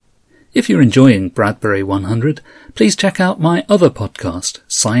If you're enjoying Bradbury 100, please check out my other podcast,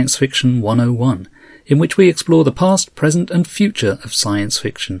 Science Fiction 101, in which we explore the past, present and future of science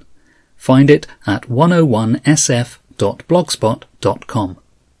fiction. Find it at 101sf.blogspot.com.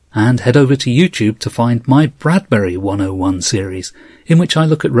 And head over to YouTube to find my Bradbury 101 series, in which I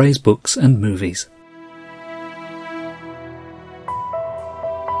look at Ray's books and movies.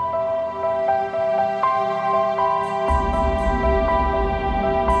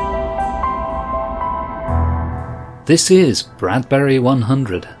 This is Bradbury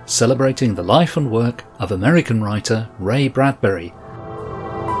 100, celebrating the life and work of American writer Ray Bradbury.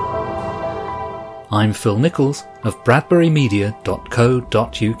 I'm Phil Nichols of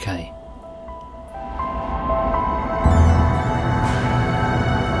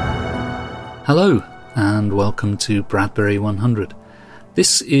bradburymedia.co.uk. Hello, and welcome to Bradbury 100.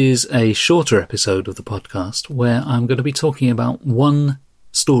 This is a shorter episode of the podcast where I'm going to be talking about one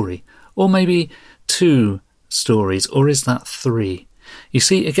story, or maybe two stories, or is that three? You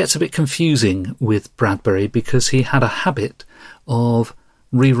see, it gets a bit confusing with Bradbury because he had a habit of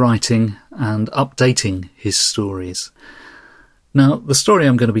rewriting and updating his stories. Now, the story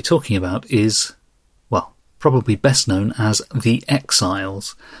I'm going to be talking about is, well, probably best known as The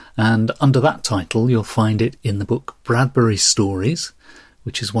Exiles, and under that title you'll find it in the book Bradbury Stories,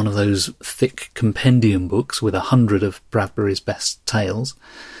 which is one of those thick compendium books with 100 of Bradbury's best tales.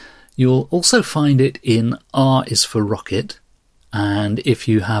 You'll also find it in R is for Rocket, and if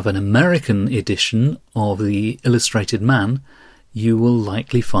you have an American edition of The Illustrated Man, you will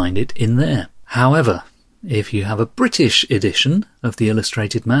likely find it in there. However, if you have a British edition of The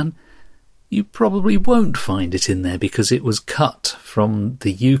Illustrated Man, you probably won't find it in there because it was cut from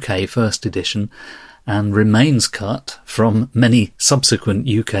the UK first edition and remains cut from many subsequent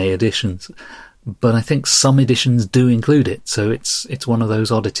UK editions. But I think some editions do include it, so it's one of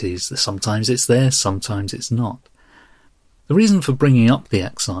those oddities. Sometimes it's there, sometimes it's not. The reason for bringing up The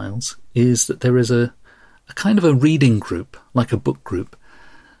Exiles is that there is a kind of a reading group, like a book group,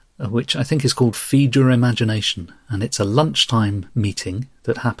 which I think is called Feed Your Imagination, and it's a lunchtime meeting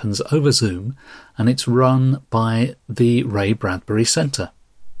that happens over Zoom, and it's run by the Ray Bradbury Centre,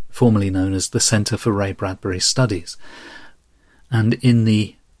 formerly known as the Centre for Ray Bradbury Studies. And in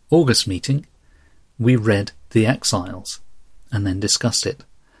the August meeting, we read The Exiles and then discussed it.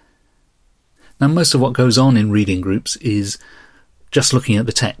 Now, most of what goes on in reading groups is just looking at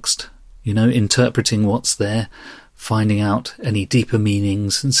the text, interpreting what's there, finding out any deeper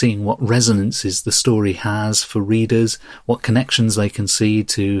meanings and seeing what resonances the story has for readers, what connections they can see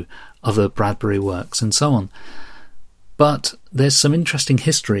to other Bradbury works and so on. But there's some interesting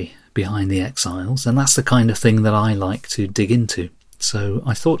history behind The Exiles, and that's the kind of thing that I like to dig into. So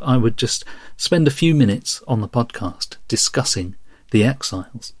I thought I would just spend a few minutes on the podcast discussing The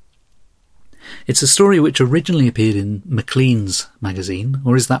Exiles. It's a story which originally appeared in Maclean's magazine,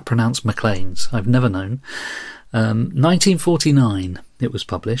 or is that pronounced Maclean's? I've never known. 1949 it was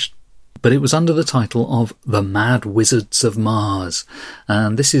published, but it was under the title of The Mad Wizards of Mars,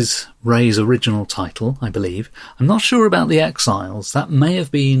 and this is Ray's original title, I believe. I'm not sure about The Exiles. That may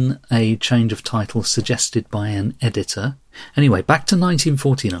have been a change of title suggested by an editor. Anyway, back to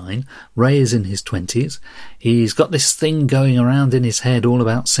 1949, Ray is in his 20s. He's got this thing going around in his head all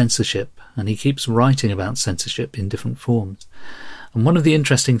about censorship, and he keeps writing about censorship in different forms. And one of the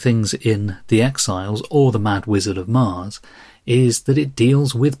interesting things in The Exiles, or The Mad Wizard of Mars, is that it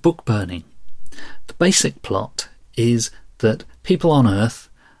deals with book burning. The basic plot is that people on Earth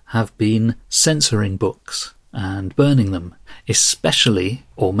have been censoring books and burning them, especially,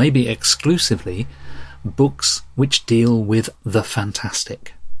 or maybe exclusively, books which deal with the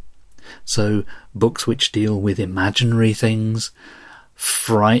fantastic. So books which deal with imaginary things,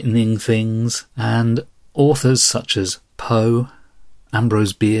 frightening things, and authors such as Poe,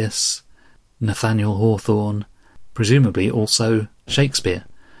 Ambrose Bierce, Nathaniel Hawthorne, presumably also Shakespeare.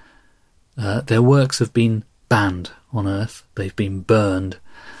 Their works have been banned on Earth, they've been burned,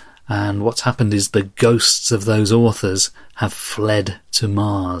 and what's happened is the ghosts of those authors have fled to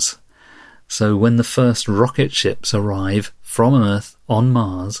Mars. So when the first rocket ships arrive from Earth on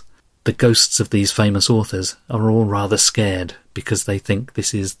Mars, the ghosts of these famous authors are all rather scared because they think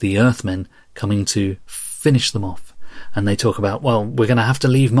this is the Earthmen coming to finish them off. And they talk about, well, we're going to have to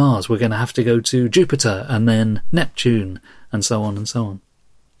leave Mars, we're going to have to go to Jupiter and then Neptune, and so on and so on.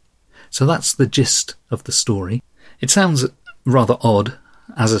 So that's the gist of the story. It sounds rather odd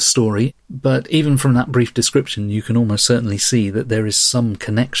as a story, but even from that brief description you can almost certainly see that there is some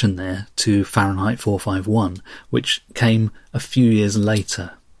connection there to Fahrenheit 451, which came a few years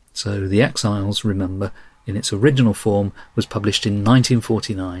later. So The Exiles, remember, in its original form was published in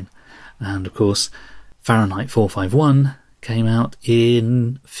 1949, And of course, Fahrenheit 451 came out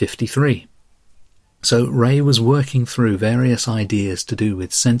in 1953. So Ray was working through various ideas to do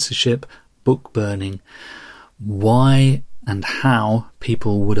with censorship, book burning, why and how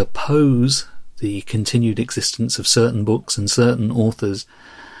people would oppose the continued existence of certain books and certain authors,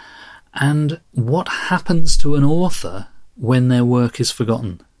 and what happens to an author when their work is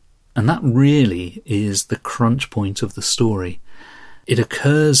forgotten. And that really is the crunch point of the story. It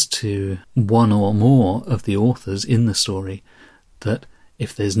occurs to one or more of the authors in the story that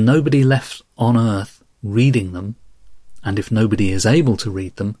if there's nobody left on Earth reading them, and if nobody is able to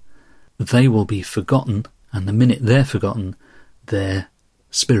read them, they will be forgotten, and the minute they're forgotten, their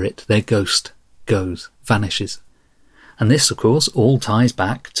spirit, their ghost, vanishes. And this, of course, all ties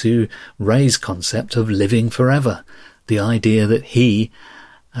back to Ray's concept of living forever, the idea that he,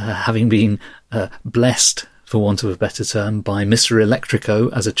 having been blessed, for want of a better term, by Mr.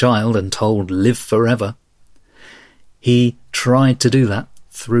 Electrico as a child and told live forever, he tried to do that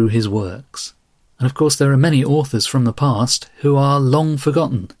through his works. And of course there are many authors from the past who are long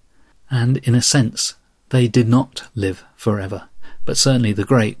forgotten, and in a sense they did not live forever. But certainly the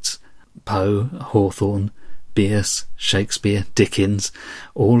greats, Poe, Hawthorne, Bierce, Shakespeare, Dickens,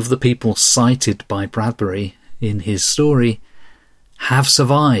 all of the people cited by Bradbury in his story have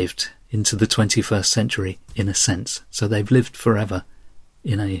survived into the 21st century in a sense. So they've lived forever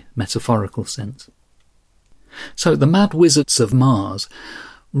in a metaphorical sense. So The Mad Wizards of Mars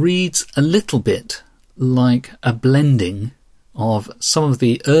reads a little bit like a blending of some of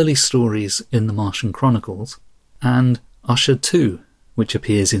the early stories in the Martian Chronicles and Usher 2, which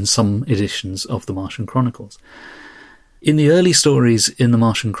appears in some editions of the Martian Chronicles. In the early stories in the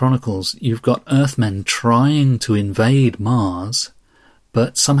Martian Chronicles, you've got Earthmen trying to invade Mars,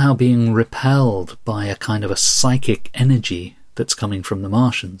 but somehow being repelled by a kind of a psychic energy that's coming from the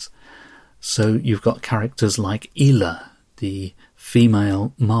Martians. So you've got characters like Ela, the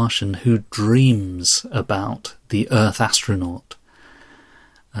female Martian who dreams about the Earth astronaut.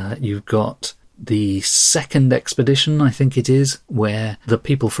 You've got the second expedition, I think it is, where the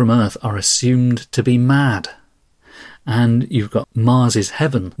people from Earth are assumed to be mad. And you've got Mars's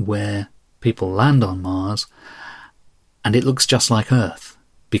Heaven, where people land on Mars, and it looks just like Earth,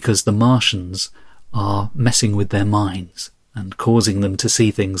 because the Martians are messing with their minds and causing them to see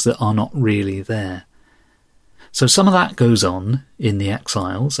things that are not really there. So some of that goes on in The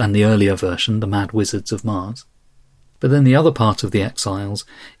Exiles and the earlier version, The Mad Wizards of Mars. But then the other part of The Exiles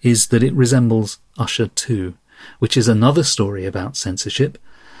is that it resembles Usher 2, which is another story about censorship,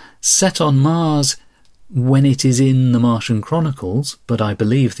 set on Mars when it is in the Martian Chronicles, but I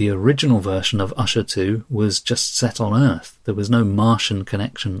believe the original version of Usher 2 was just set on Earth. There was no Martian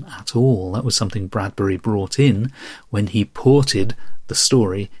connection at all. That was something Bradbury brought in when he ported the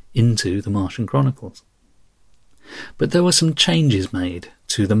story into the Martian Chronicles. But there were some changes made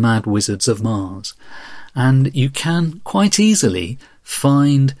to The Mad Wizards of Mars, and you can quite easily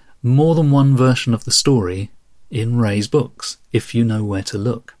find more than one version of the story in Ray's books, if you know where to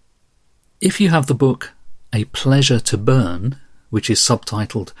look. If you have the book A Pleasure to Burn, which is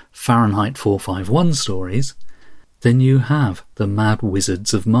subtitled Fahrenheit 451 Stories, then you have The Mad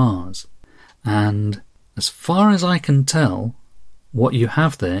Wizards of Mars. And as far as I can tell, what you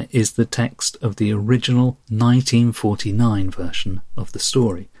have there is the text of the original 1949 version of the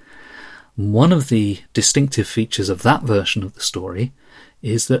story. One of the distinctive features of that version of the story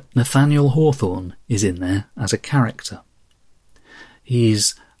is that Nathaniel Hawthorne is in there as a character.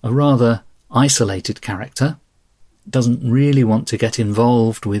 He's a rather isolated character, doesn't really want to get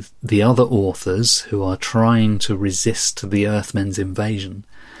involved with the other authors who are trying to resist the Earthmen's invasion.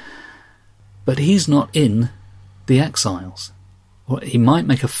 But he's not in The Exiles. He might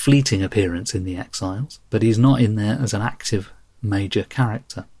make a fleeting appearance in The Exiles, but he's not in there as an active major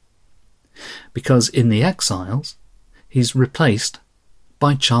character. Because in The Exiles, he's replaced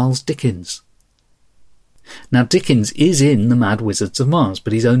by Charles Dickens. Now, Dickens is in The Mad Wizards of Mars,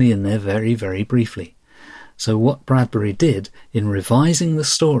 but he's only in there very, very briefly. So what Bradbury did in revising the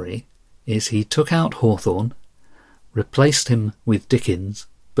story is he took out Hawthorne, replaced him with Dickens,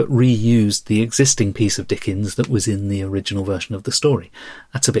 but reused the existing piece of Dickens that was in the original version of the story.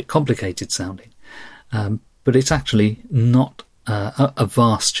 That's a bit complicated sounding, but it's actually not a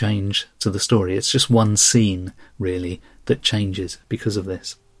vast change to the story. It's just one scene, really, that changes because of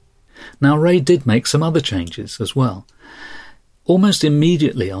this. Now, Ray did make some other changes as well. Almost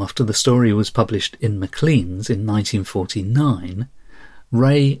immediately after the story was published in Maclean's in 1949,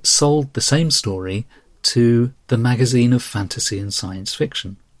 Ray sold the same story to the Magazine of Fantasy and Science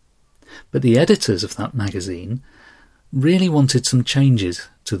Fiction. But the editors of that magazine really wanted some changes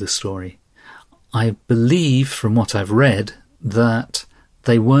to the story. I believe, from what I've read, that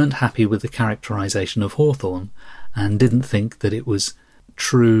they weren't happy with the characterisation of Hawthorne and didn't think that it was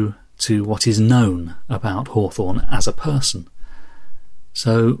true to what is known about Hawthorne as a person.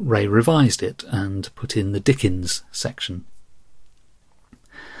 So Ray revised it and put in the Dickens section.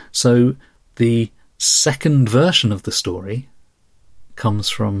 So the second version of the story comes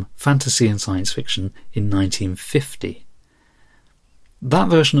from Fantasy and Science Fiction in 1950. That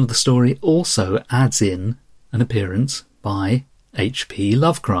version of the story also adds in an appearance by H.P.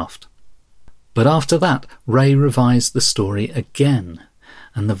 Lovecraft. But after that, Ray revised the story again,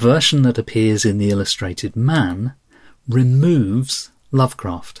 and the version that appears in The Illustrated Man removes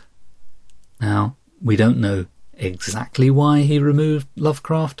Lovecraft. Now, we don't know exactly why he removed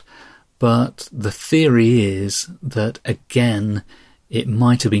Lovecraft, but the theory is that, again, it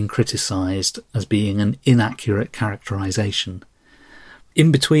might have been criticised as being an inaccurate characterisation. In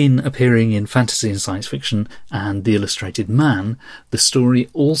between appearing in Fantasy and Science Fiction and The Illustrated Man, the story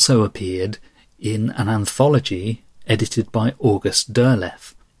also appeared in an anthology edited by August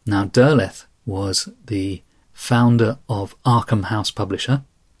Derleth. Now, Derleth was the founder of Arkham House Publisher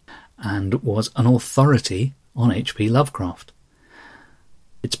and was an authority on H.P. Lovecraft.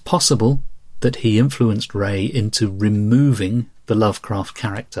 It's possible that he influenced Ray into removing the Lovecraft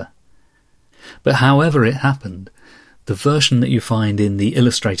character. But however it happened, the version that you find in The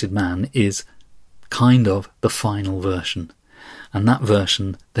Illustrated Man is kind of the final version, and that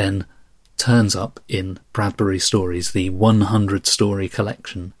version then turns up in Bradbury Stories, the 100-story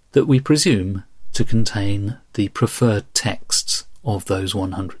collection that we presume to contain the preferred texts of those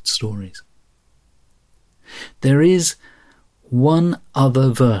 100 stories. There is one other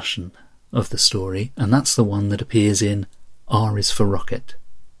version of the story, and that's the one that appears in R is for Rocket.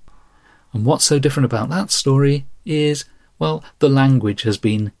 And what's so different about that story is, well, the language has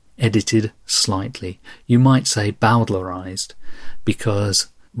been edited slightly. You might say Bowdlerized, because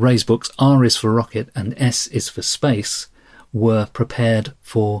Ray's books R is for Rocket and S is for Space were prepared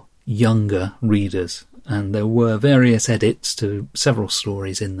for younger readers, and there were various edits to several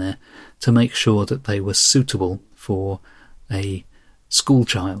stories in there to make sure that they were suitable for a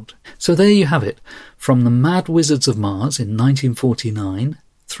schoolchild. So there you have it, from the Mad Wizards of Mars in 1949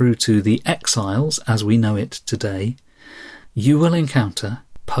 through to The Exiles as we know it today. You will encounter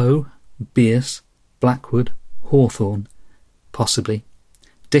Poe, Bierce, Blackwood, Hawthorne, possibly,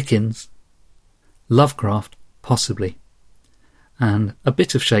 Dickens, Lovecraft, possibly, and a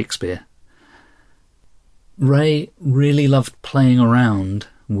bit of Shakespeare. Ray really loved playing around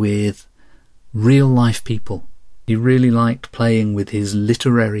with real-life people. He really liked playing with his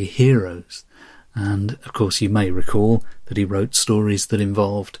literary heroes, and of course you may recall that he wrote stories that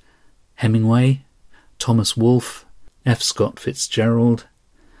involved Hemingway, Thomas Wolfe, F. Scott Fitzgerald,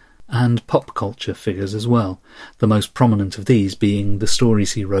 and pop culture figures as well, the most prominent of these being the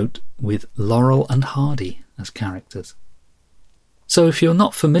stories he wrote with Laurel and Hardy as characters. So if you're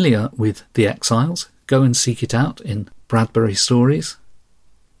not familiar with The Exiles, go and seek it out in Bradbury Stories,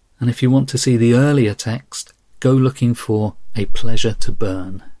 and if you want to see the earlier text, go looking for A Pleasure to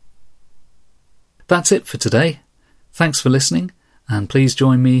Burn. That's it for today. Thanks for listening, and please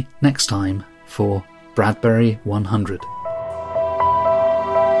join me next time for Bradbury 100.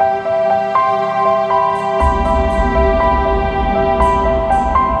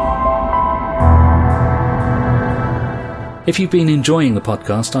 If you've been enjoying the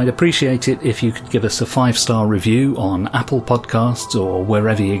podcast, I'd appreciate it if you could give us a 5-star review on Apple Podcasts or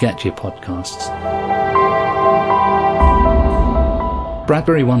wherever you get your podcasts.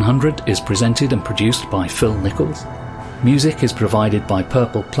 Bradbury 100 is presented and produced by Phil Nichols. Music is provided by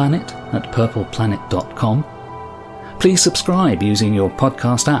Purple Planet at purpleplanet.com. Please subscribe using your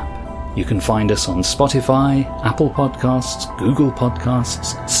podcast app. You can find us on Spotify, Apple Podcasts, Google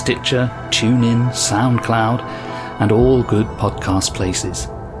Podcasts, Stitcher, TuneIn, SoundCloud, and all good podcast places.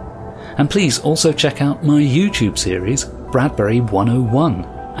 And please also check out my YouTube series, Bradbury 101,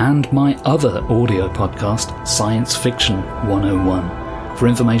 and my other audio podcast, Science Fiction 101. For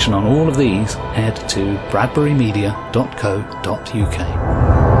information on all of these, head to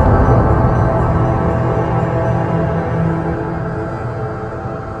bradburymedia.co.uk.